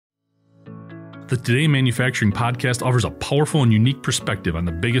The Today in Manufacturing podcast offers a powerful and unique perspective on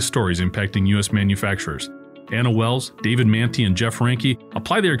the biggest stories impacting U.S. manufacturers. Anna Wells, David Manti, and Jeff Ranke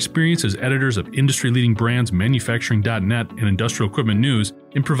apply their experience as editors of industry-leading brands Manufacturing.net and Industrial Equipment News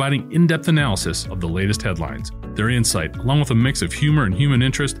in providing in-depth analysis of the latest headlines. Their insight, along with a mix of humor and human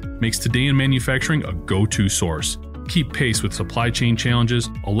interest, makes Today in Manufacturing a go-to source. Keep pace with supply chain challenges,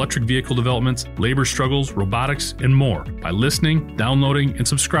 electric vehicle developments, labor struggles, robotics, and more by listening, downloading, and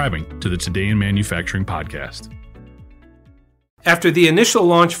subscribing to the Today in Manufacturing podcast. After the initial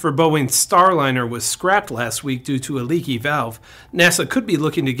launch for Boeing's Starliner was scrapped last week due to a leaky valve, NASA could be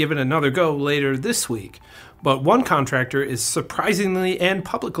looking to give it another go later this week. But one contractor is surprisingly and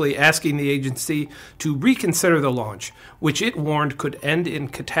publicly asking the agency to reconsider the launch, which it warned could end in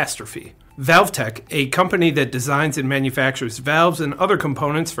catastrophe. ValveTech, a company that designs and manufactures valves and other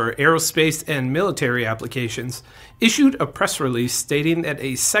components for aerospace and military applications, issued a press release stating that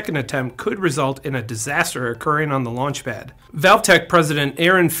a second attempt could result in a disaster occurring on the launchpad. ValveTech President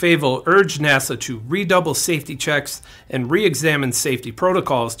Erin Faville urged NASA to redouble safety checks and re-examine safety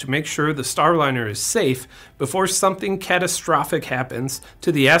protocols to make sure the Starliner is safe before something catastrophic happens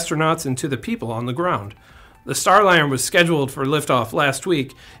to the astronauts and to the people on the ground. The Starliner was scheduled for liftoff last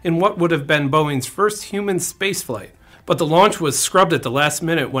week in what would have been Boeing's first human spaceflight, but the launch was scrubbed at the last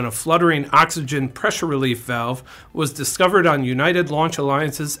minute when a fluttering oxygen pressure relief valve was discovered on United Launch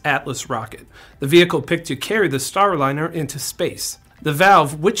Alliance's Atlas rocket, the vehicle picked to carry the Starliner into space. The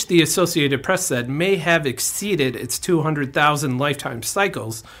valve, which the Associated Press said may have exceeded its 200,000 lifetime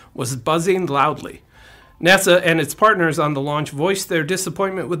cycles, was buzzing loudly. NASA and its partners on the launch voiced their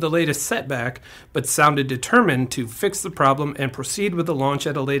disappointment with the latest setback, but sounded determined to fix the problem and proceed with the launch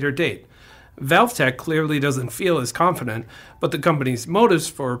at a later date. ValveTech clearly doesn't feel as confident, but the company's motives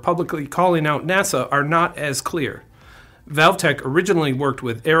for publicly calling out NASA are not as clear. ValveTech originally worked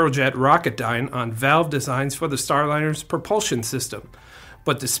with Aerojet Rocketdyne on valve designs for the Starliner's propulsion system,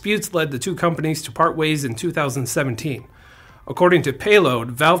 but disputes led the two companies to part ways in 2017. According to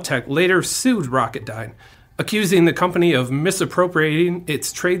Payload, ValveTech later sued Rocketdyne, accusing the company of misappropriating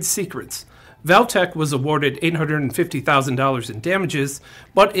its trade secrets. ValveTech was awarded $850,000 in damages,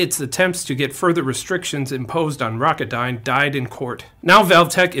 but its attempts to get further restrictions imposed on Rocketdyne died in court. Now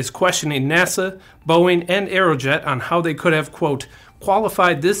ValveTech is questioning NASA, Boeing, and Aerojet on how they could have, quote,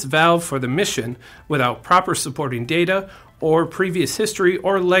 qualified this valve for the mission without proper supporting data or previous history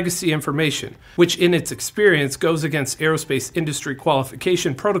or legacy information, which in its experience goes against aerospace industry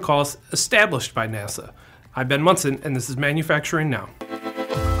qualification protocols established by NASA. I'm Ben Munson, and this is Manufacturing Now.